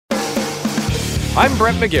I'm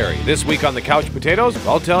Brett McGarry. This week on the Couch Potatoes,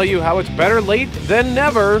 I'll tell you how it's better late than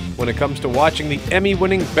never when it comes to watching the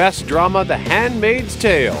Emmy-winning best drama, The Handmaid's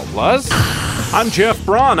Tale. Plus, I'm Jeff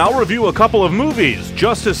Braun. I'll review a couple of movies,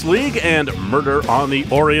 Justice League and Murder on the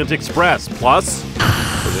Orient Express. Plus,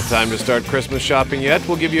 is it time to start Christmas shopping yet?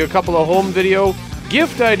 We'll give you a couple of home video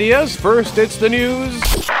gift ideas. First, it's the news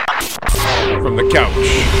from the couch.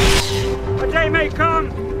 A day may come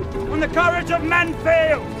when the courage of men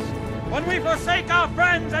fails, when we forsake our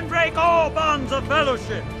friends and break all bonds of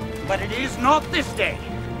fellowship. But it is not this day.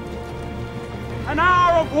 An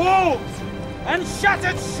hour of wolves and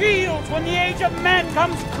shattered shields when the age of men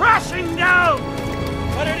comes crashing down.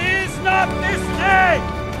 But it is not this day.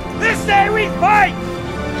 This day we fight.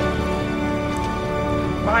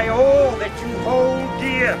 By all that you hold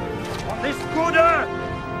dear on this good earth,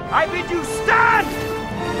 I bid you stand,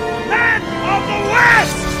 men of the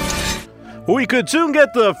West! we could soon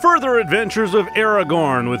get the further adventures of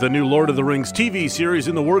Aragorn with a new Lord of the Rings TV series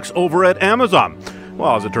in the works over at Amazon.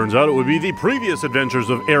 Well, as it turns out, it would be the previous adventures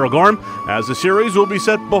of Aragorn, as the series will be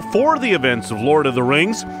set before the events of Lord of the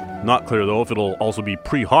Rings. Not clear, though, if it'll also be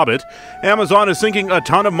pre-Hobbit. Amazon is sinking a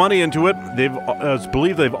ton of money into it. They've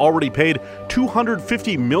already paid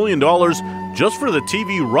 $250 million just for the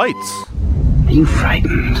TV rights. Are you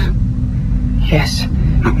frightened? Yes.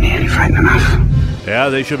 Not nearly frightened enough. Yeah,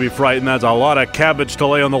 they should be frightened. That's a lot of cabbage to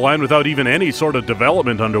lay on the line without even any sort of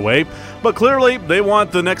development underway. But clearly, they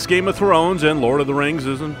want the next Game of Thrones, and Lord of the Rings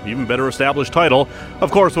is an even better established title.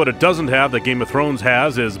 Of course, what it doesn't have that Game of Thrones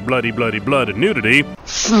has is bloody, bloody blood and nudity.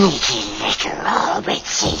 Sneaky little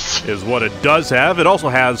hobbitses. Is what it does have. It also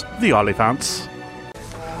has the Oliphants.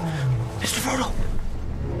 Mr. Frodo,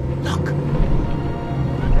 look.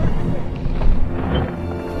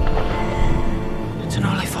 It's an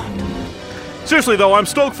Oliphant. Seriously, though, I'm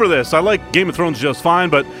stoked for this. I like Game of Thrones just fine,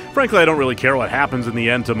 but frankly, I don't really care what happens in the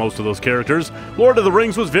end to most of those characters. Lord of the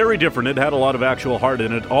Rings was very different. It had a lot of actual heart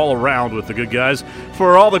in it all around with the good guys.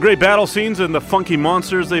 For all the great battle scenes and the funky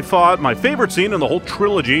monsters they fought, my favorite scene in the whole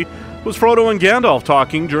trilogy was Frodo and Gandalf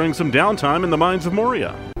talking during some downtime in the Mines of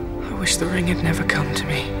Moria. I wish the ring had never come to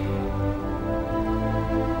me.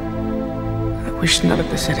 I wish none of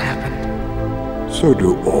this had happened. So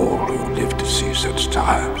do all who live to see such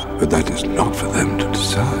times, but that is not for them to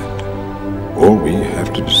decide. All we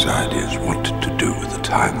have to decide is what to do with the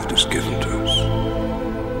time that is given to us.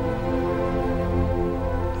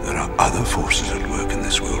 There are other forces at work in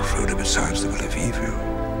this world, Frodo, besides the will of evil.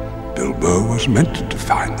 Bilbo was meant to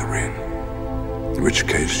find the ring, in which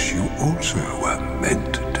case you also were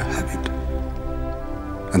meant to have it.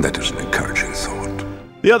 And that is an encouraging thought.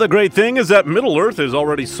 The other great thing is that Middle-earth is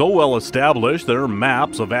already so well established. There are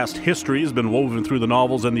maps, a vast history has been woven through the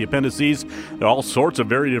novels and the appendices. There are all sorts of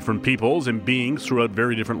very different peoples and beings throughout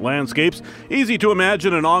very different landscapes. Easy to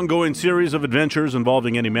imagine an ongoing series of adventures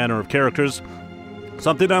involving any manner of characters.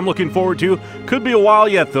 Something I'm looking forward to. Could be a while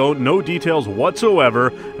yet, though. No details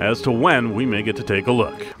whatsoever as to when we may get to take a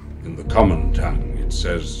look. In the common tongue, it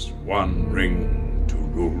says, one ring to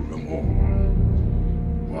rule them all.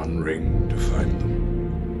 One ring to find them.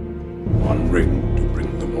 One ring to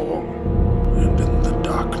bring them all, and in the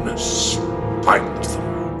darkness, find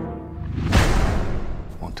them.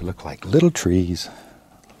 Want to look like little trees,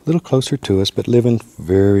 a little closer to us, but living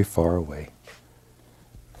very far away.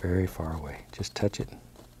 Very far away. Just touch it.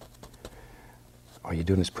 All you're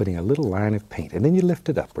doing is putting a little line of paint, and then you lift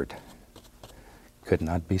it upward. Could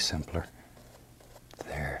not be simpler.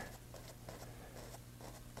 There.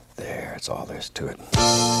 There, it's all there's to it.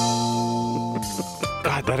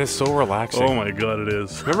 God, that is so relaxing. Oh my God, it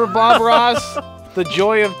is. Remember Bob Ross? The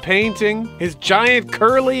joy of painting? His giant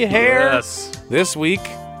curly hair? Yes. This week,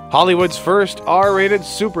 Hollywood's first R-rated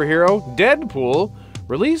superhero, Deadpool,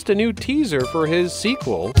 released a new teaser for his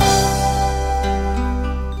sequel.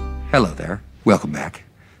 Hello there. Welcome back.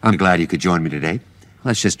 I'm glad you could join me today.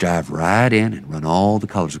 Let's just dive right in and run all the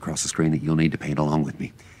colors across the screen that you'll need to paint along with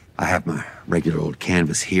me. I have my regular old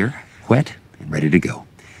canvas here, wet and ready to go.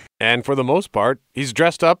 And for the most part, he's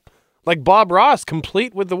dressed up like Bob Ross,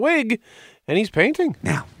 complete with the wig, and he's painting.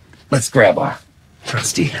 Now, let's grab our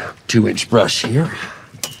trusty 2-inch brush here.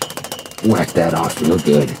 Whack that off real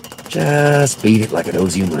good. Just beat it like it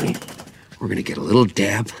owes you money. We're going to get a little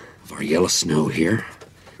dab of our yellow snow here.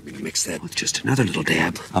 We're going to mix that with just another little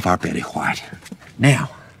dab of our Betty White.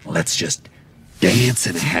 Now, let's just dance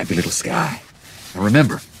in a happy little sky. Now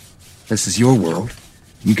remember, this is your world.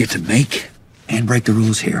 You get to make and break the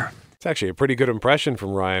rules here. It's actually a pretty good impression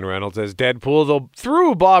from Ryan Reynolds as Deadpool, though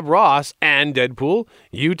through Bob Ross and Deadpool,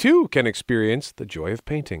 you too can experience the joy of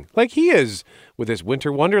painting, like he is with this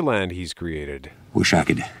winter wonderland he's created. Wish I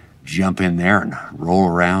could jump in there and roll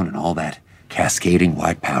around in all that cascading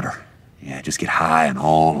white powder. Yeah, just get high on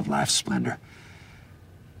all of life's splendor.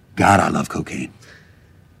 God, I love cocaine.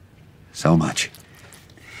 So much.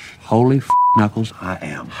 Holy knuckles, I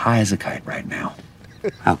am high as a kite right now.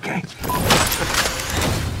 Okay.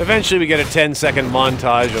 Eventually we get a 10-second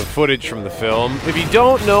montage of footage from the film. If you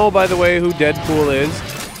don't know, by the way, who Deadpool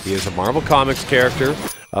is, he is a Marvel Comics character,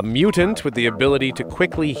 a mutant with the ability to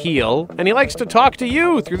quickly heal, and he likes to talk to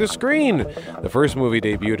you through the screen. The first movie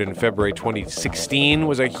debuted in February 2016,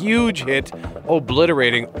 was a huge hit,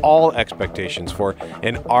 obliterating all expectations for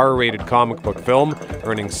an R-rated comic book film,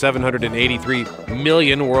 earning $783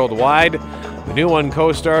 million worldwide. The new one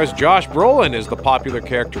co-stars Josh Brolin as the popular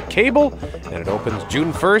character Cable, and it opens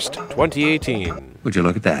June 1st, 2018. Would you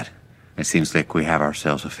look at that? It seems like we have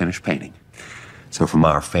ourselves a finished painting. So from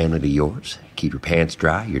our family to yours, keep your pants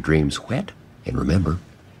dry, your dreams wet, and remember,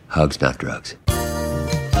 hugs, not drugs.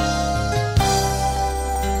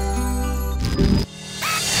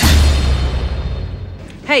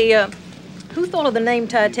 Hey, who thought of the name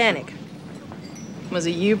Titanic? Was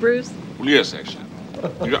it you, Bruce? Well, yes, actually.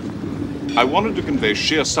 I wanted to convey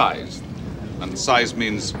sheer size. And size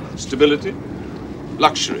means stability,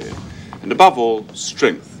 luxury, and above all,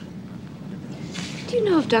 strength. Do you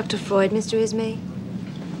know of Dr. Freud, Mr. Ismay?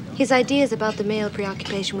 His ideas about the male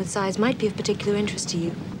preoccupation with size might be of particular interest to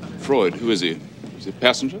you. Freud, who is he? Is he a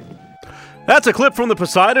passenger? That's a clip from the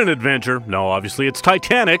Poseidon Adventure. No, obviously it's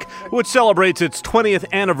Titanic, which celebrates its 20th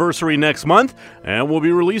anniversary next month and will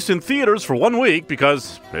be released in theaters for 1 week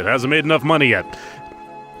because it hasn't made enough money yet.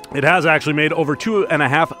 It has actually made over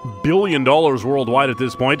 $2.5 billion worldwide at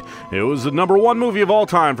this point. It was the #1 movie of all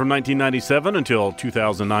time from 1997 until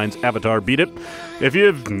 2009's Avatar beat it. If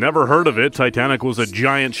you've never heard of it, Titanic was a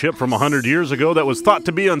giant ship from 100 years ago that was thought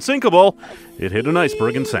to be unsinkable. It hit an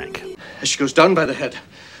iceberg and sank. As she goes down by the head,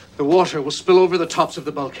 the water will spill over the tops of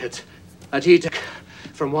the bulkheads. At each deck,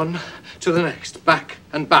 from one to the next, back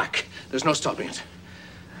and back. There's no stopping it.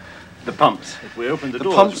 The pumps. If we open the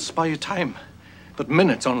doors... The pumps buy you time. But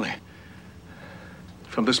minutes only.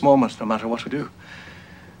 From this moment, no matter what we do,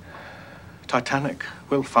 Titanic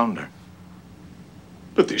will founder.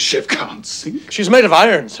 But this ship can't sink. She's made of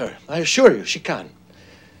iron, sir. I assure you, she can.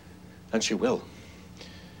 And she will.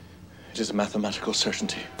 It is a mathematical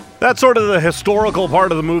certainty. That's sort of the historical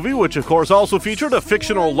part of the movie, which of course also featured a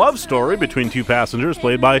fictional love story between two passengers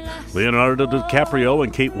played by Leonardo DiCaprio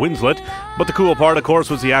and Kate Winslet. But the cool part, of course,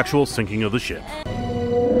 was the actual sinking of the ship.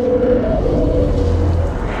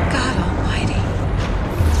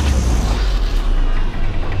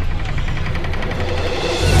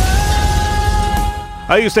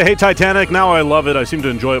 I used to hate Titanic, now I love it. I seem to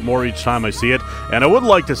enjoy it more each time I see it, and I would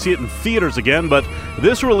like to see it in theaters again, but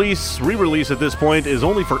this re-release at this point is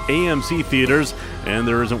only for AMC theaters, and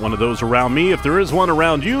there isn't one of those around me. If there is one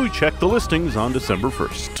around you, check the listings on December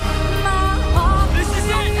 1st.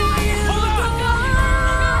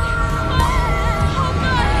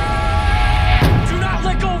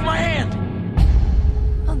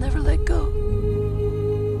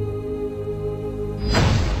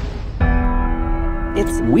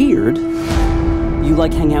 It's weird. You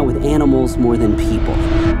like hang out with animals more than people.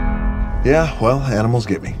 Yeah, well, animals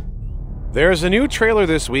get me. There's a new trailer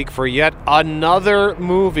this week for yet another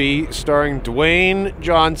movie starring Dwayne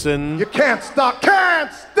Johnson. You can't stop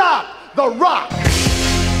The Rock!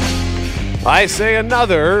 I say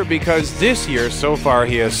another because this year so far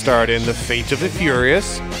he has starred in The Fate of the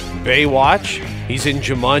Furious, Baywatch, he's in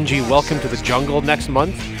Jumanji Welcome to the Jungle next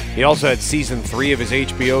month. He also had season 3 of his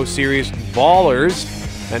HBO series Ballers,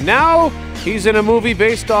 and now he's in a movie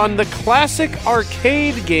based on the classic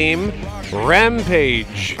arcade game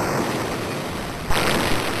Rampage.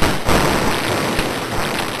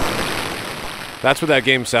 That's what that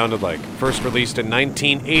game sounded like. First released in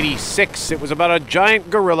 1986, it was about a giant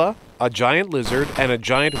gorilla, a giant lizard, and a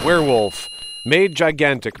giant werewolf, made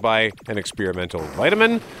gigantic by an experimental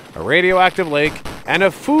vitamin, a radioactive lake, and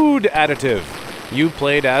a food additive. You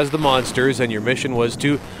played as the monsters, and your mission was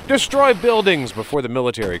to destroy buildings before the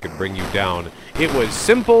military could bring you down. It was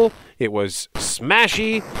simple, it was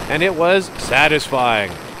smashy, and it was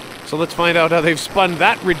satisfying. So let's find out how they've spun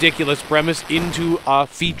that ridiculous premise into a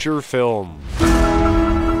feature film.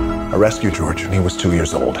 I rescued George when he was 2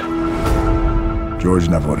 years old. George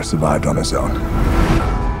never would have survived on his own.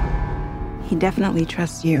 He definitely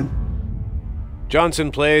trusts you.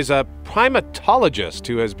 Johnson plays a primatologist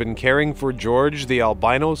who has been caring for George, the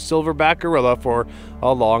albino silverback gorilla, for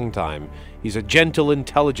a long time. He's a gentle,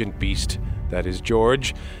 intelligent beast, that is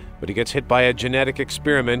George, but he gets hit by a genetic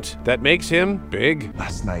experiment that makes him big.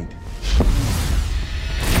 Last night,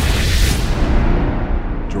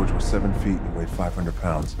 George was 7 feet and weighed 500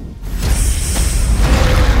 pounds.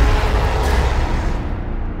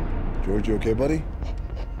 George, you okay, buddy?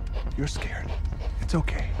 You're scared. It's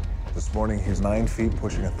okay. This morning, he's 9 feet,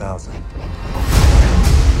 pushing 1,000.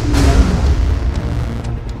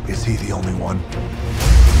 Is he the only one?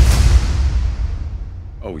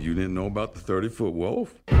 Oh, you didn't know about the 30-foot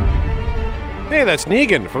wolf? Hey, that's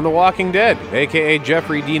Negan from The Walking Dead, a.k.a.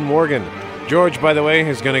 Jeffrey Dean Morgan. George, by the way,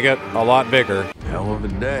 is going to get a lot bigger. Hell of a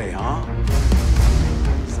day, huh?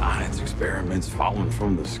 Science experiments falling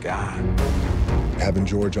from the sky. Having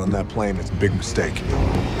George on that plane is a big mistake.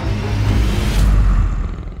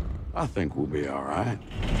 I think we'll be all right.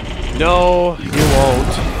 No, you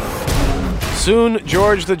won't. Soon,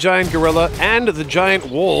 George the giant gorilla and the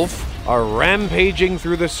giant wolf are rampaging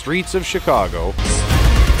through the streets of Chicago.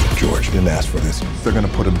 George didn't ask for this. They're gonna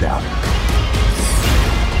put him down.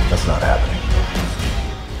 That's not happening.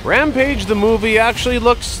 Rampage the movie actually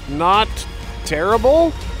looks not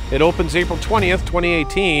terrible. It opens April 20th,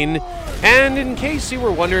 2018. And in case you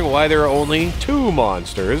were wondering why there are only 2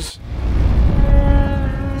 monsters...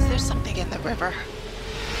 Is there something in the river?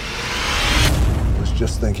 I was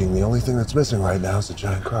just thinking the only thing that's missing right now is a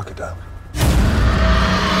giant crocodile.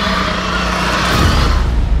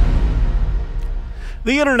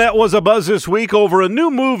 The internet was abuzz this week over a new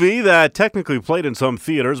movie that technically played in some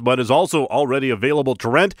theaters, but is also already available to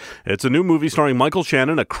rent. It's a new movie starring Michael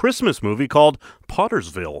Shannon, a Christmas movie called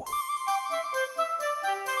Pottersville.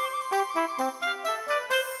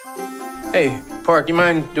 Hey, Park, you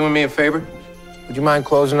mind doing me a favor? Would you mind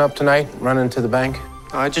closing up tonight, running to the bank?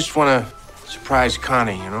 I just want to surprise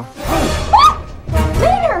Connie, you know?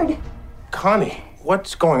 Leonard! Connie,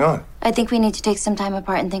 what's going on? I think we need to take some time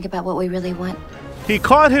apart and think about what we really want. He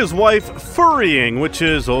caught his wife furrying, which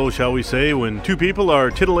is, shall we say, when 2 people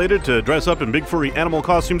are titillated to dress up in big furry animal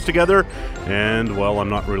costumes together. And, well, I'm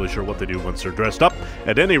not really sure what they do once they're dressed up.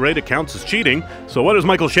 At any rate, it counts as cheating. So what does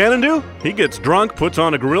Michael Shannon do? He gets drunk, puts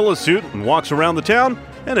on a gorilla suit, and walks around the town,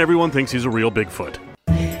 and everyone thinks he's a real Bigfoot.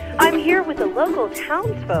 I'm here with the local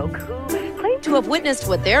townsfolk who claim to have witnessed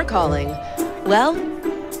what they're calling, well,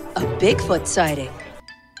 a Bigfoot sighting.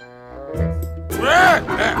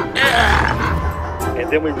 And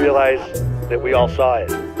then we realized that we all saw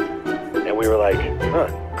it. And we were like,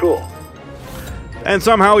 cool. And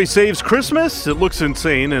somehow he saves Christmas? It looks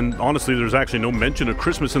insane, and honestly, there's actually no mention of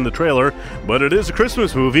Christmas in the trailer, but it is a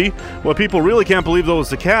Christmas movie. What people really can't believe, though, is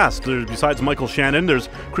the cast. Besides Michael Shannon, there's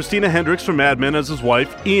Christina Hendricks from Mad Men as his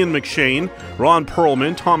wife, Ian McShane, Ron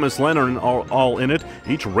Perlman, Thomas Lennon all in it.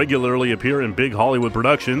 Each regularly appear in big Hollywood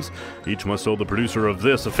productions. Each must owe the producer of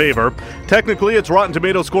this a favor. Technically, its Rotten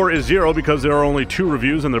Tomatoes score is 0 because there are only 2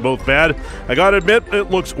 reviews, and they're both bad. I gotta admit,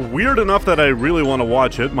 it looks weird enough that I really want to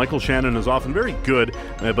watch it. Michael Shannon is often very good,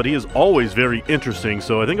 but he is always very interesting,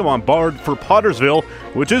 so I think I'm on board for Pottersville,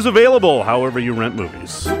 which is available however you rent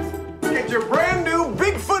movies. Get your brand new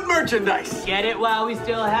Bigfoot merchandise. Get it while we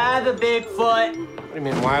still have a Bigfoot. What do you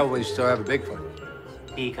mean, why will we still have a Bigfoot?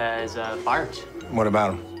 Because Bart. What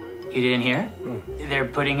about him? You didn't hear? They're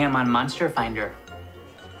putting him on Monster Finder.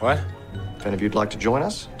 What? If any of you'd like to join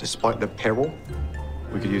us, despite the peril,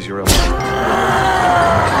 we could use your help.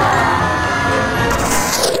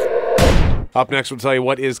 Up next, we'll tell you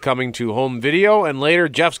what is coming to home video, and later,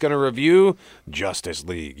 Jeff's going to review Justice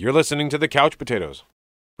League. You're listening to The Couch Potatoes.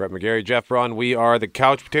 Brett McGarry, Jeff Braun, we are The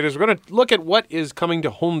Couch Potatoes. We're going to look at what is coming to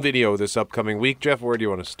home video this upcoming week. Jeff, where do you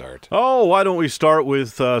want to start? Oh, why don't we start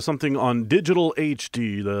with something on digital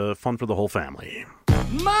HD, the fun for the whole family.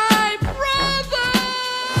 My brother!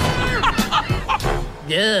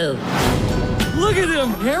 No. Look at him.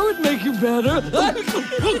 Hair would make you better.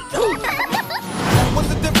 What's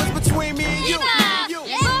the difference between me and you?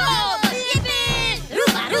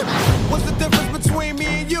 What's the difference between me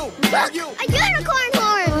and you? A unicorn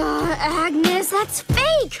horn! Agnes, that's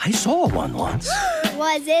fake! I saw one once.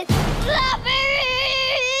 Was it fluffy?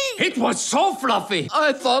 It was so fluffy,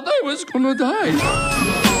 I thought I was gonna die.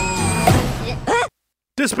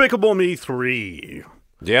 Despicable Me 3.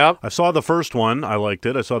 Yeah. I saw the first one. I liked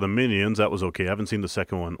it. I saw the Minions. That was okay. I haven't seen the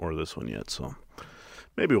second one or this one yet, so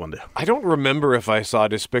maybe one day. I don't remember if I saw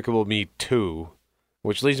Despicable Me 2,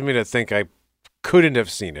 which leads me to think I couldn't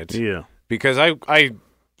have seen it. Yeah. Because I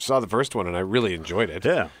saw the first one and I really enjoyed it.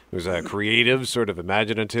 Yeah. It was a creative, sort of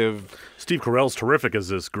imaginative. Steve Carell's terrific as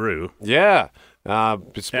this Gru. Yeah.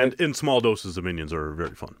 And in small doses, the Minions are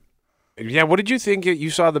very fun. Yeah, what did you think?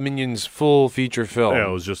 You saw the Minions full feature film. Yeah,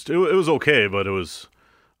 it was just, it was okay, but it was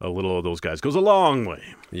a little of those guys. Goes a long way.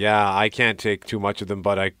 Yeah, I can't take too much of them,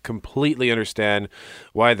 but I completely understand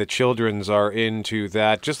why the childrens are into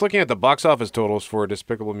that. Just looking at the box office totals for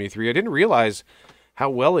Despicable Me 3, I didn't realize how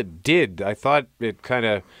well it did. I thought it kind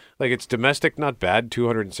of, like, it's domestic, not bad,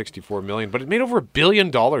 $264 million, but it made over $1 billion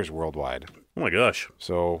worldwide. Oh my gosh.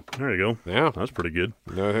 So there you go. Yeah. That's pretty good.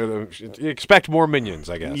 You expect more Minions,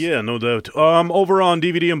 I guess. Yeah, no doubt. Over on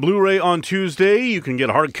DVD and Blu-ray on Tuesday, you can get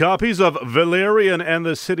hard copies of Valerian and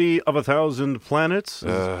the City of a Thousand Planets.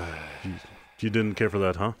 You didn't care for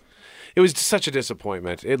that, huh? It was such a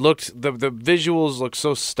disappointment. It looked, the visuals looked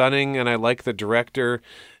so stunning, and I like the director.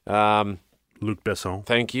 Luc Besson.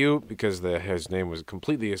 Thank you, because his name was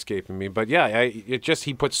completely escaping me. But yeah,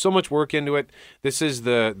 he put so much work into it. This is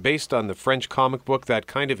based on the French comic book that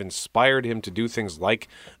kind of inspired him to do things like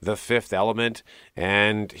The Fifth Element,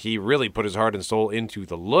 and he really put his heart and soul into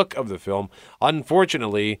the look of the film.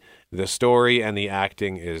 Unfortunately, the story and the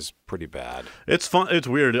acting is pretty bad. It's fun. It's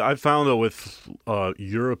weird. I found that with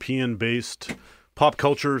European-based pop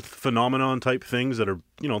culture phenomenon type things that are,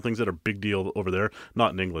 things that are big deal over there,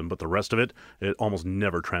 not in England, but the rest of it almost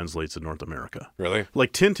never translates in North America. Really?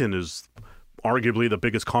 Like Tintin is arguably the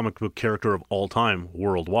biggest comic book character of all time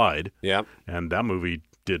worldwide. Yeah. And that movie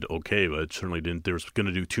did okay, but it certainly didn't. They were going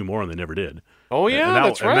to do 2 more and they never did. Oh yeah,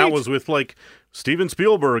 that's right. And that was with like Steven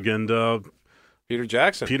Spielberg and Peter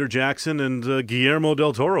Jackson and Guillermo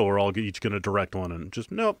del Toro are all each going to direct one, and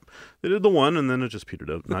just nope, they did the one, and then it just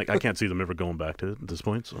petered out. I can't see them ever going back to it at this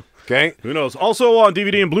point. So okay, who knows? Also on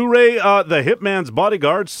DVD and Blu-ray, The Hitman's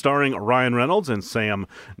Bodyguard, starring Ryan Reynolds and Sam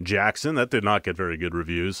Jackson. That did not get very good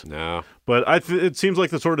reviews. No, but it seems like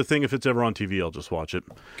the sort of thing. If it's ever on TV, I'll just watch it.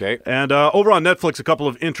 Okay. And over on Netflix, a couple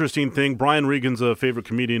of interesting things. Brian Regan's a favorite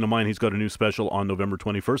comedian of mine. He's got a new special on November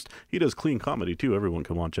 21st. He does clean comedy too. Everyone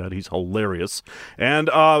come on, Chad. He's hilarious. And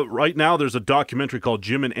right now, there's a documentary called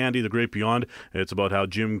Jim and Andy: The Great Beyond. It's about how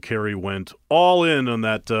Jim Carrey went all in on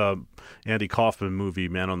that Andy Kaufman movie,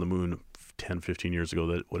 Man on the Moon, 10, 15 years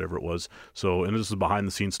ago, whatever it was. So, and this is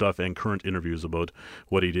behind-the-scenes stuff and current interviews about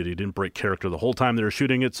what he did. He didn't break character the whole time they were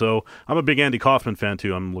shooting it. So, I'm a big Andy Kaufman fan,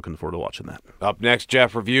 too. I'm looking forward to watching that. Up next,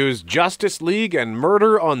 Jeff reviews Justice League and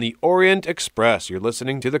Murder on the Orient Express. You're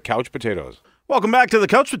listening to The Couch Potatoes. Welcome back to the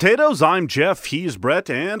Couch Potatoes. I'm Jeff, he's Brett,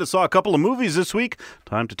 and I saw a couple of movies this week.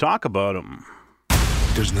 Time to talk about them.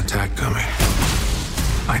 There's an attack coming.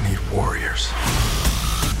 I need warriors.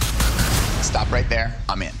 Stop right there.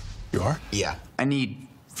 I'm in. You are? Yeah. I need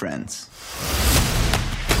friends.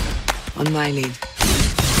 On my lead.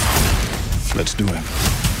 Let's do it.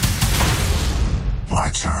 My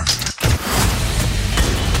turn.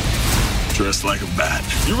 Dressed like a bat.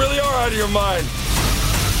 You really are out of your mind.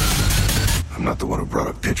 I'm not the one who brought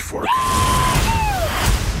a pitchfork.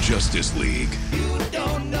 Justice League.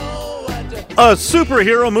 A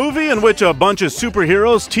superhero movie in which a bunch of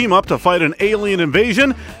superheroes team up to fight an alien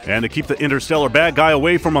invasion and to keep the interstellar bad guy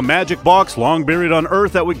away from a magic box long buried on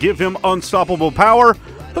Earth that would give him unstoppable power.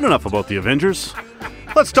 But enough about the Avengers.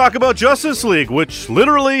 Let's talk about Justice League, which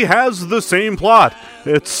literally has the same plot.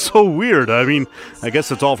 It's so weird. I mean, I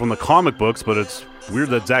guess it's all from the comic books, but it's weird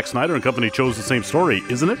that Zack Snyder and company chose the same story,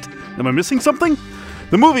 isn't it? Am I missing something?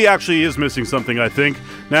 The movie actually is missing something, I think.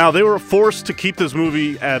 Now, they were forced to keep this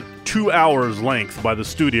movie at 2 hours length by the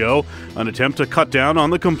studio, an attempt to cut down on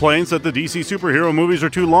the complaints that the DC superhero movies are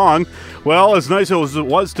too long. Well, as nice as it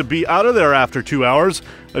was to be out of there after 2 hours,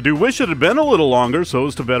 I do wish it had been a little longer so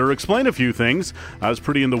as to better explain a few things. I was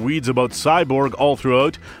pretty in the weeds about Cyborg all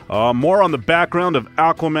throughout. More on the background of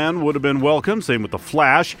Aquaman would have been welcome, same with The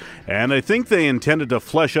Flash, and I think they intended to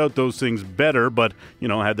flesh out those things better, but,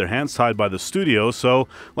 had their hands tied by the studio, so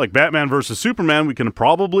like Batman vs. Superman, we can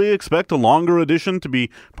probably expect a longer edition to be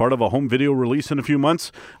part of a home video release in a few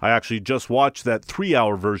months. I actually just watched that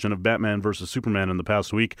 3-hour version of Batman vs. Superman in the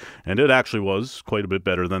past week, and it actually was quite a bit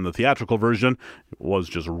better than the theatrical version. It was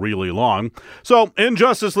just really long. So, in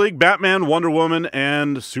Justice League, Batman, Wonder Woman,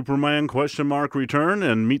 and Superman return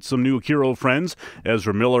and meet some new hero friends.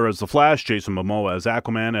 Ezra Miller as the Flash, Jason Momoa as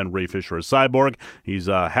Aquaman, and Ray Fisher as Cyborg. He's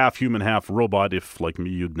half human, half robot, if, like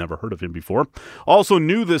me, you'd never heard of him before. Also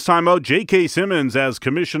new this time out, J.K. Simmons as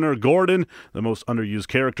Commissioner Gordon, the most underused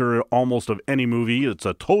character almost of any movie. It's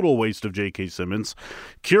a total waste of J.K. Simmons.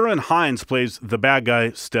 Kieran Hines plays the bad guy,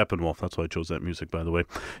 Steppenwolf. That's why I chose that music, by the way.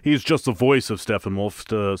 He's just the voice of Steppenwolf.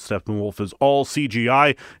 Steppenwolf is all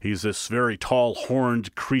CGI. He's this very tall,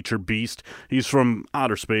 horned creature beast. He's from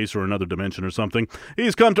outer space or another dimension or something.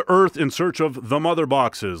 He's come to Earth in search of the Mother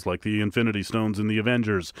Boxes, like the Infinity Stones in the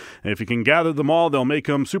Avengers. And if he can gather them all, they'll make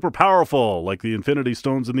him super powerful, like the Infinity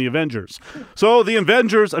Stones in the Avengers. So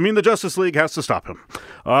the Justice League has to stop him.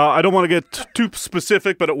 I don't want to get too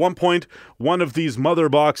specific, but at one point, one of these Mother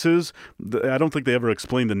Boxes, I don't think they ever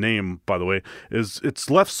explained the name, by the way, it's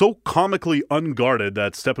left so comically unguarded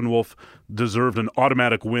that Steppenwolf deserved an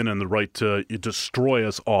automatic win and the right to destroy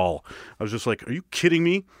us all. I was just like, are you kidding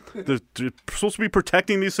me? They're supposed to be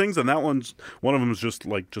protecting these things, and one of them is just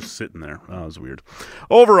sitting there. That was weird.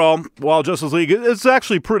 Overall, while Justice League is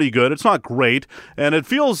actually pretty good, it's not great, and it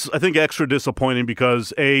feels, I think, extra disappointing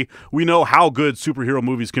because A, we know how good superhero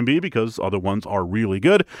movies can be because other ones are really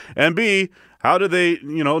good, and B, how did they,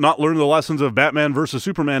 not learn the lessons of Batman versus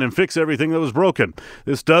Superman and fix everything that was broken?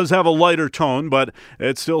 This does have a lighter tone, but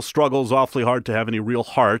it still struggles awfully hard to have any real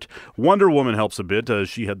heart. Wonder Woman helps a bit.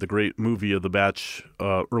 She had the great movie of the batch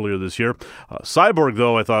earlier this year. Cyborg,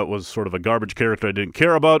 though, I thought was sort of a garbage character I didn't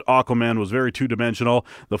care about. Aquaman was very two-dimensional.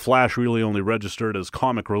 The Flash really only registered as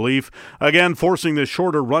comic relief. Again, forcing this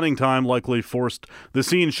shorter running time likely forced the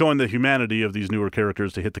scene showing the humanity of these newer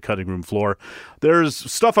characters to hit the cutting room floor. There's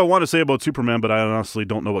stuff I want to say about Superman, but I honestly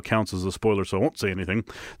don't know what counts as a spoiler, so I won't say anything.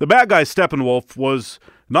 The bad guy, Steppenwolf, was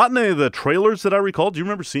not in any of the trailers that I recall. Do you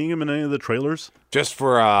remember seeing him in any of the trailers? Just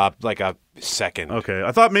for a second. Okay,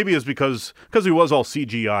 I thought maybe it's because he was all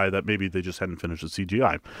CGI that maybe they just hadn't finished the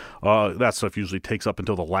CGI. That stuff usually takes up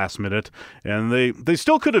until the last minute, and they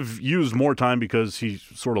still could have used more time because he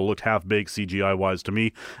sort of looked half-baked CGI-wise to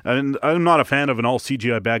me. And I'm not a fan of an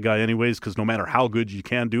all-CGI bad guy anyways, because no matter how good you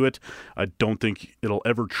can do it, I don't think it'll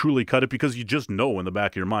ever truly cut it because you just know in the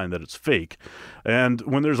back of your mind that it's fake. And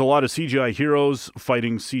when there's a lot of CGI heroes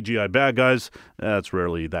fighting CGI bad guys, that's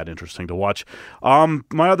rarely that interesting to watch.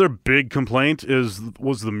 My other big complaint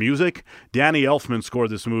was the music. Danny Elfman scored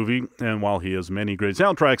this movie, and while he has many great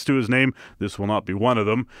soundtracks to his name, this will not be one of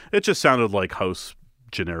them. It just sounded like house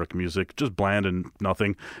generic music, just bland and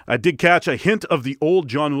nothing. I did catch a hint of the old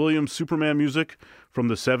John Williams Superman music from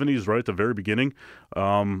the 70s right at the very beginning.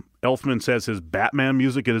 Elfman says his Batman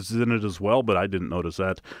music is in it as well, but I didn't notice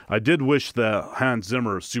that. I did wish the Hans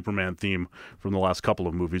Zimmer Superman theme from the last couple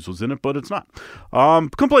of movies was in it, but it's not.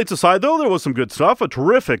 Complaints aside, though, there was some good stuff. A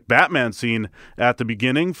terrific Batman scene at the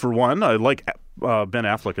beginning, for one. I like Ben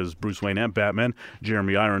Affleck as Bruce Wayne and Batman.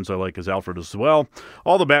 Jeremy Irons I like as Alfred as well.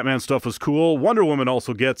 All the Batman stuff was cool. Wonder Woman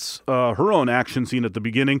also gets her own action scene at the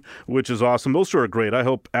beginning, which is awesome. Those two are great. I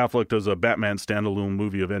hope Affleck does a Batman standalone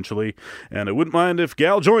movie eventually, and I wouldn't mind if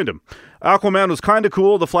Gal joined him. Aquaman was kind of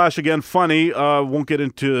cool. The Flash, again, funny. Won't get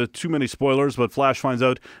into too many spoilers, but Flash finds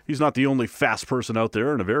out he's not the only fast person out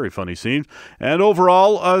there in a very funny scene. And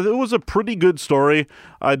overall, it was a pretty good story.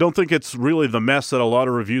 I don't think it's really the mess that a lot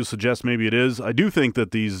of reviews suggest maybe it is. I do think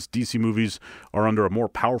that these DC movies are under a more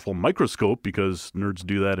powerful microscope because nerds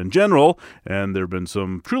do that in general, and there have been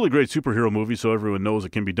some truly great superhero movies, so everyone knows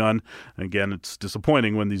it can be done. Again, it's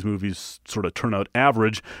disappointing when these movies sort of turn out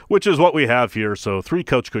average, which is what we have here. So 3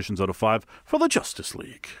 couch cushions out of 5 for the Justice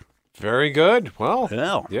League. Very good. Well,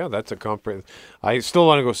 yeah, that's a comprehensive. I still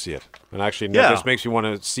want to go see it. And actually, this makes me want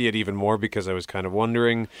to see it even more because I was kind of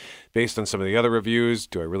wondering, based on some of the other reviews,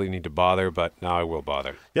 do I really need to bother? But now I will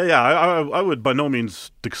bother. I would by no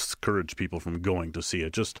means discourage people from going to see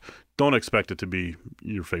it. Just don't expect it to be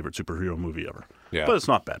your favorite superhero movie ever. Yeah. But it's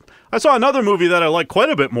not bad. I saw another movie that I like quite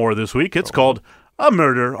a bit more this week. It's called A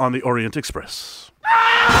Murder on the Orient Express.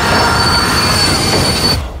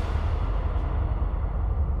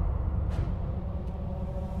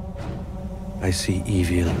 I see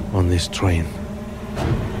evil on this train.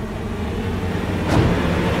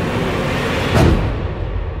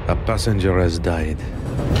 A passenger has died.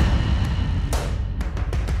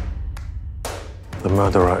 The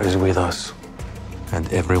murderer is with us, and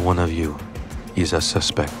every one of you is a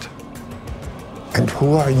suspect. And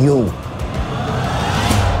who are you?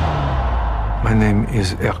 My name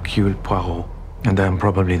is Hercule Poirot, and I am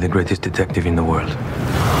probably the greatest detective in the world.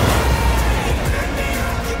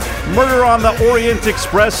 Murder on the Orient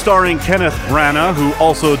Express, starring Kenneth Branagh, who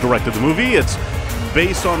also directed the movie. It's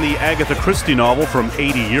based on the Agatha Christie novel from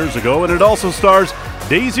 80 years ago, and it also stars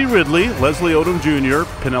Daisy Ridley, Leslie Odom Jr.,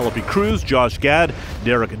 Penelope Cruz, Josh Gad,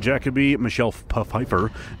 Derek Jacobi, Michelle Pfeiffer,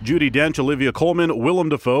 Judi Dench, Olivia Colman, Willem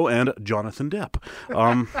Dafoe, and Jonathan Depp.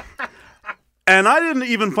 And I didn't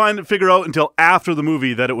even figure out until after the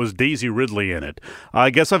movie that it was Daisy Ridley in it. I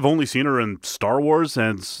guess I've only seen her in Star Wars,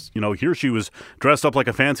 and here she was dressed up like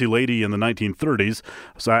a fancy lady in the 1930s.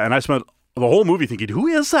 And I spent the whole movie thinking, who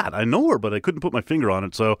is that? I know her, but I couldn't put my finger on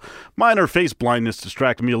it. So minor face blindness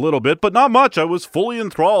distracted me a little bit, but not much. I was fully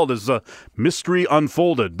enthralled as the mystery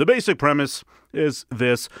unfolded. The basic premise is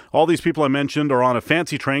this. All these people I mentioned are on a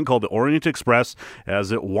fancy train called the Orient Express.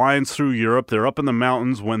 As it winds through Europe, they're up in the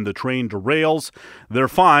mountains when the train derails. They're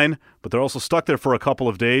fine, but they're also stuck there for a couple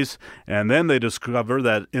of days, and then they discover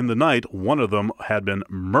that in the night, one of them had been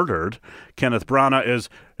murdered. Kenneth Branagh is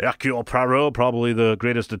Hercule Poirot, probably the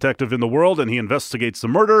greatest detective in the world, and he investigates the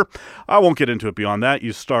murder. I won't get into it beyond that.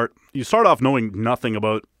 You start you start off knowing nothing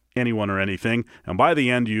about anyone or anything, and by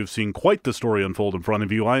the end you've seen quite the story unfold in front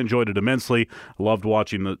of you. I enjoyed it immensely. Loved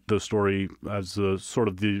watching the story as sort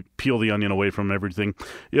of the peel the onion away from everything.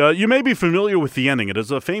 You may be familiar with the ending. It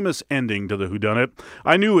is a famous ending to the whodunit.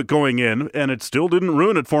 I knew it going in, and it still didn't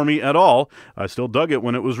ruin it for me at all. I still dug it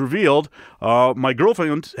when it was revealed. My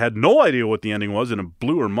girlfriend had no idea what the ending was, and it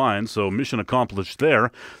blew her mind, so mission accomplished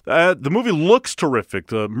there. The movie looks terrific.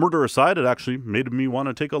 The murder aside, it actually made me want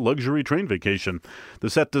to take a luxury train vacation. The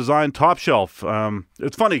set design, top shelf.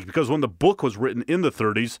 It's funny because when the book was written in the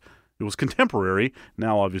 30s, it was contemporary.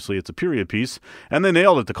 Now, obviously, it's a period piece. And they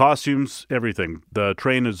nailed it. The costumes, everything. The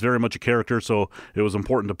train is very much a character, so it was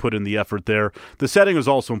important to put in the effort there. The setting is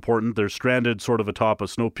also important. They're stranded sort of atop a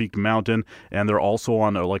snow-peaked mountain, and they're also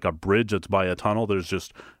on a bridge that's by a tunnel. There's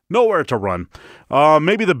just nowhere to run.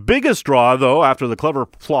 Maybe the biggest draw, though, after the clever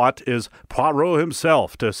plot, is Poirot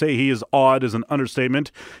himself. To say he is odd is an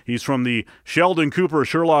understatement. He's from the Sheldon Cooper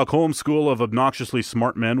Sherlock Holmes school of obnoxiously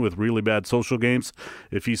smart men with really bad social games.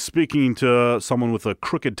 If he's speaking to someone with a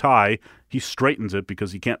crooked tie, he straightens it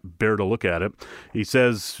because he can't bear to look at it. He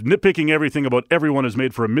says, nitpicking everything about everyone is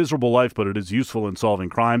made for a miserable life, but it is useful in solving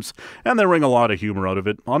crimes, and they wring a lot of humor out of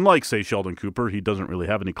it. Unlike, say, Sheldon Cooper, he doesn't really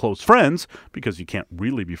have any close friends, because you can't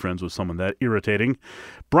really be friends with someone that irritating.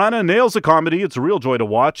 Branagh nails the comedy. It's a real joy to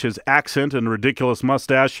watch. His accent and ridiculous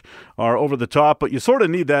mustache are over the top, but you sort of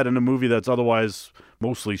need that in a movie that's otherwise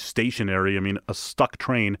mostly stationary. I mean, a stuck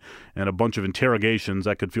train and a bunch of interrogations,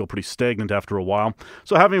 that could feel pretty stagnant after a while.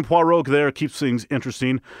 So having Poirot there keeps things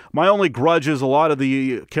interesting. My only grudge is a lot of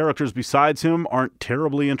the characters besides him aren't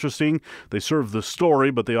terribly interesting. They serve the story,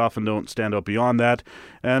 but they often don't stand out beyond that.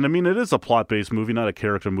 And I mean, it is a plot-based movie, not a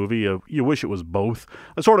character movie. You wish it was both.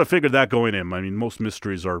 I sort of figured that going in. I mean, most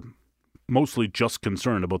mysteries are mostly just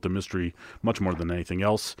concerned about the mystery much more than anything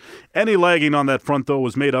else. Any lagging on that front, though,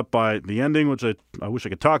 was made up by the ending, which I wish I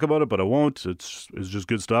could talk about it, but I won't. It's just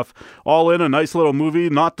good stuff. All in, a nice little movie,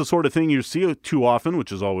 not the sort of thing you see too often, which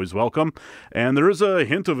is always welcome. And there is a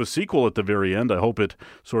hint of a sequel at the very end. I hope it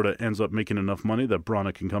sort of ends up making enough money that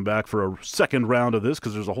Branagh can come back for a second round of this,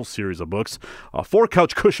 because there's a whole series of books. 4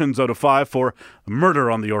 couch cushions out of 5 for Murder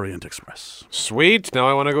on the Orient Express. Sweet. Now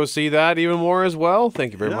I want to go see that even more as well.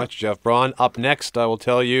 Thank you very much, Jeff Braun. Up next, I will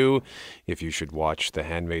tell you if you should watch The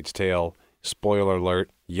Handmaid's Tale. Spoiler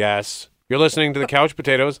alert, yes. You're listening to The Couch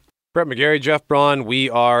Potatoes. Brett McGarry, Jeff Braun,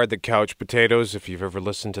 we are The Couch Potatoes. If you've ever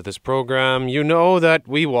listened to this program, you know that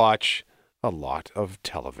we watch a lot of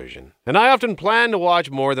television. And I often plan to watch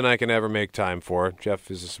more than I can ever make time for. Jeff,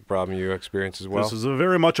 is this a problem you experience as well? This is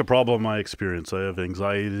very much a problem I experience. I have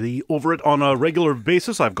anxiety over it on a regular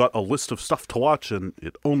basis. I've got a list of stuff to watch, and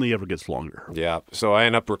it only ever gets longer. Yeah, so I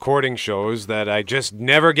end up recording shows that I just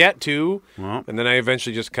never get to, and then I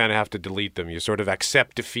eventually just kind of have to delete them. You sort of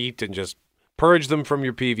accept defeat and just purge them from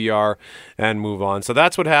your PVR and move on. So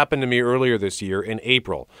that's what happened to me earlier this year in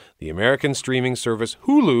April. The American streaming service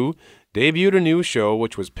Hulu debuted a new show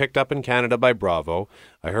which was picked up in Canada by Bravo.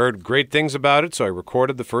 I heard great things about it, so I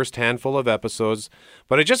recorded the first handful of episodes,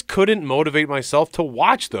 but I just couldn't motivate myself to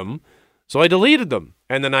watch them, so I deleted them.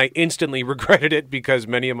 And then I instantly regretted it because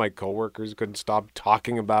many of my coworkers couldn't stop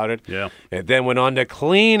talking about it. Yeah. It then went on to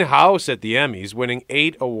clean house at the Emmys, winning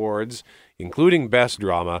 8 awards, including Best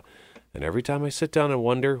Drama. And every time I sit down and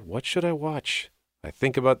wonder, what should I watch? I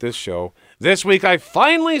think about this show. This week I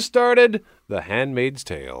finally started The Handmaid's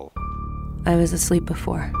Tale. I was asleep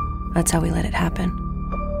before. That's how we let it happen.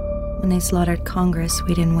 When they slaughtered Congress,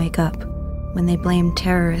 we didn't wake up. When they blamed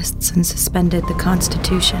terrorists and suspended the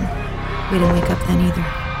Constitution, we didn't wake up then either.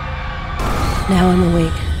 Now I'm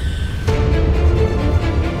awake.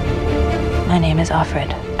 My name is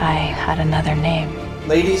Offred. I had another name.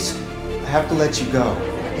 Ladies, I have to let you go.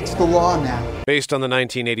 It's the law now. Based on the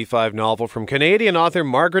 1985 novel from Canadian author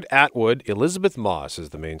Margaret Atwood, Elizabeth Moss is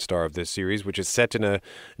the main star of this series, which is set in a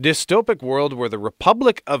dystopic world where the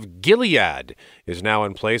Republic of Gilead is now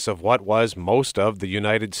in place of what was most of the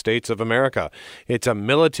United States of America. It's a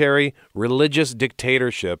military, religious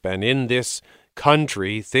dictatorship, and in this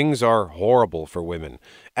country, things are horrible for women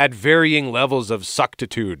at varying levels of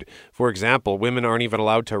suctitude. For example, women aren't even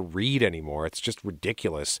allowed to read anymore. It's just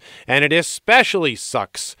ridiculous. And it especially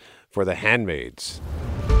sucks for the handmaids.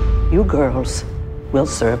 You girls will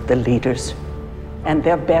serve the leaders and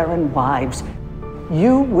their barren wives.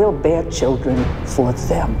 You will bear children for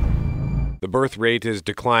them. The birth rate is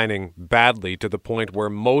declining badly to the point where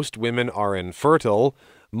most women are infertile.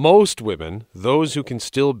 Most women, those who can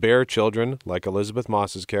still bear children, like Elizabeth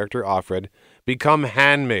Moss's character Offred, become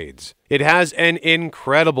handmaids. It has an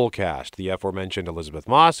incredible cast. The aforementioned Elizabeth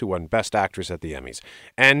Moss, who won Best Actress at the Emmys.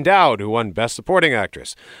 Ann Dowd, who won Best Supporting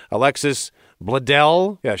Actress. Alexis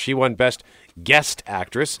Bledel, she won Best Guest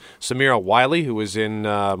Actress. Samira Wiley, who was in,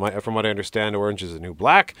 from what I understand, Orange is the New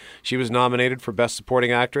Black. She was nominated for Best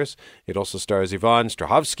Supporting Actress. It also stars Yvonne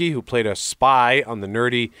Strahovski, who played a spy on the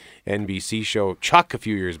nerdy NBC show Chuck a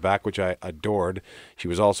few years back, which I adored. She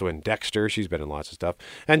was also in Dexter. She's been in lots of stuff.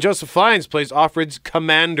 And Joseph Fiennes plays Offred's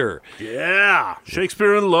commander. Yeah,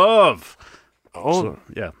 Shakespeare in Love. Oh. So,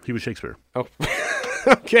 yeah, he was Shakespeare. Oh.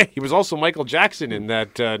 Okay, he was also Michael Jackson in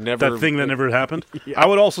that that thing that never happened. Yeah. I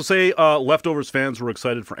would also say Leftovers fans were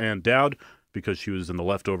excited for Ann Dowd because she was in The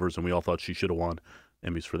Leftovers, and we all thought she should have won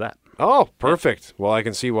Emmys for that. Oh, perfect. Well, I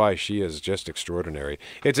can see why she is just extraordinary.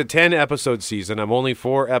 It's a 10-episode season. I'm only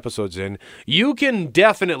 4 episodes in. You can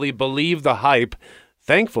definitely believe the hype.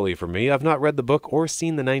 Thankfully for me, I've not read the book or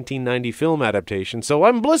seen the 1990 film adaptation, so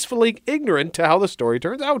I'm blissfully ignorant to how the story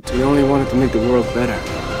turns out. We only wanted to make the world better.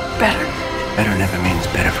 Better. Better never means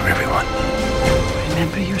better for everyone.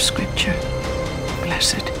 Remember your scripture.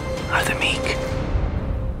 Blessed are the meek.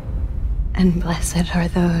 And blessed are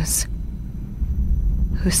those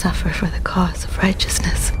who suffer for the cause of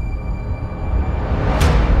righteousness.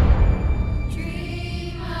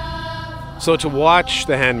 So to watch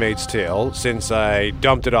The Handmaid's Tale, since I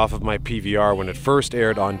dumped it off of my PVR when it first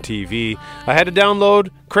aired on TV, I had to download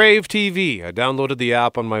Crave TV. I downloaded the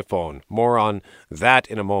app on my phone. More on that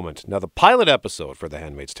in a moment. Now, the pilot episode for The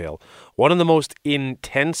Handmaid's Tale, one of the most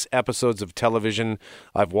intense episodes of television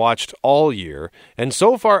I've watched all year, and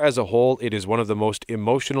so far as a whole, it is one of the most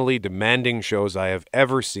emotionally demanding shows I have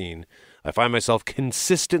ever seen. I find myself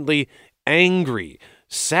consistently angry,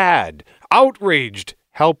 sad, outraged,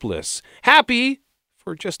 helpless, happy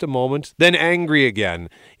for just a moment, then angry again.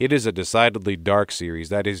 It is a decidedly dark series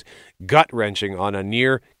that is gut-wrenching on a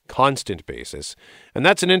near constant basis. And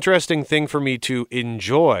that's an interesting thing for me to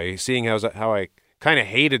enjoy, seeing how I kind of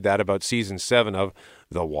hated that about Season 7 of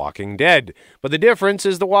The Walking Dead. But the difference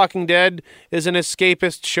is The Walking Dead is an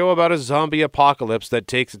escapist show about a zombie apocalypse that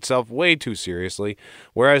takes itself way too seriously,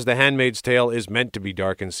 whereas The Handmaid's Tale is meant to be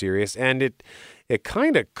dark and serious, and it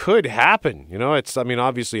kind of could happen. You know, it's,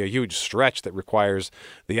 obviously a huge stretch that requires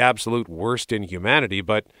the absolute worst in humanity,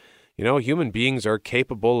 but, human beings are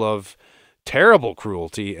capable of terrible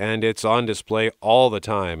cruelty, and it's on display all the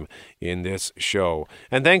time in this show.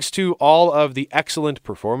 And thanks to all of the excellent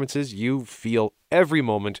performances, you feel every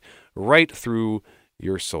moment right through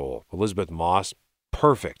your soul. Elizabeth Moss,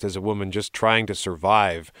 perfect as a woman just trying to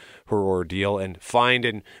survive her ordeal and find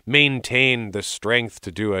and maintain the strength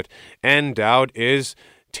to do it. Ann Dowd is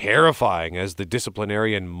terrifying as the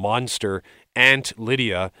disciplinarian monster Aunt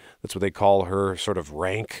Lydia. That's what they call her sort of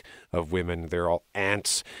rank of women. They're all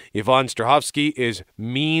aunts. Yvonne Strahovski is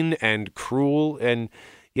mean and cruel, and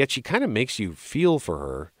yet she kind of makes you feel for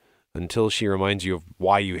her until she reminds you of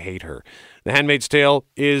why you hate her. The Handmaid's Tale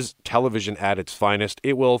is television at its finest.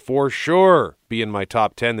 It will for sure be in my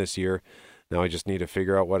top 10 this year. Now I just need to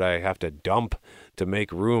figure out what I have to dump to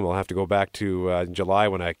make room. I'll have to go back to July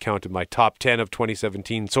when I counted my top 10 of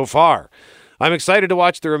 2017 so far. I'm excited to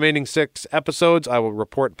watch the remaining 6 episodes. I will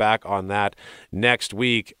report back on that next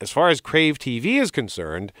week. As far as Crave TV is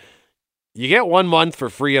concerned, you get 1 month for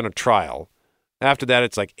free on a trial. After that,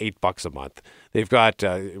 it's like $8 a month. They've got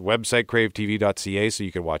website cravetv.ca, so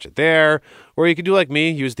you can watch it there. Or you can do like me,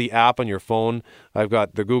 use the app on your phone. I've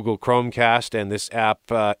got the Google Chromecast, and this app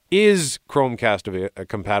is Chromecast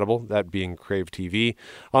compatible, that being Crave TV.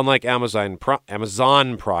 Unlike Amazon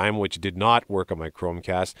Prime, which did not work on my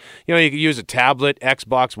Chromecast. You can use a tablet,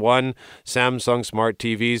 Xbox One, Samsung Smart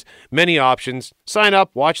TVs, many options. Sign up,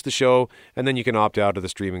 watch the show, and then you can opt out of the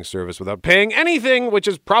streaming service without paying anything, which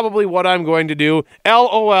is probably what I'm going to do.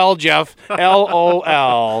 LOL, Jeff.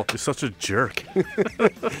 LOL. You're such a jerk.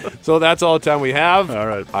 So that's all the time we have. All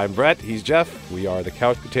right. I'm Brett. He's Jeff. We are the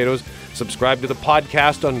Couch Potatoes. Subscribe to the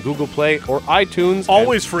podcast on Google Play or iTunes.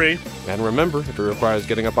 Always free. And remember, if it requires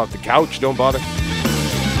getting up off the couch, don't bother.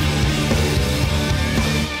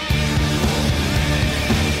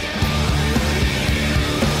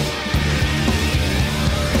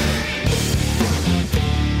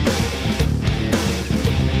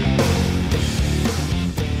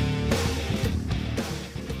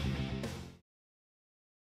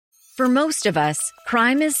 For most of us,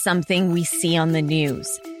 crime is something we see on the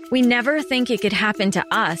news. We never think it could happen to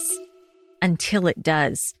us until it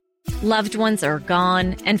does. Loved ones are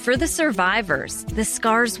gone, and for the survivors, the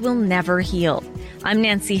scars will never heal. I'm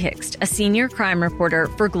Nancy Hixt, a senior crime reporter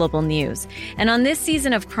for Global News. And on this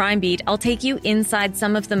season of Crime Beat, I'll take you inside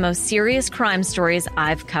some of the most serious crime stories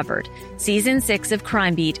I've covered. Season 6 of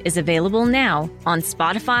Crime Beat is available now on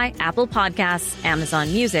Spotify, Apple Podcasts,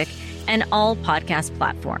 Amazon Music, and all podcast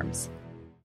platforms.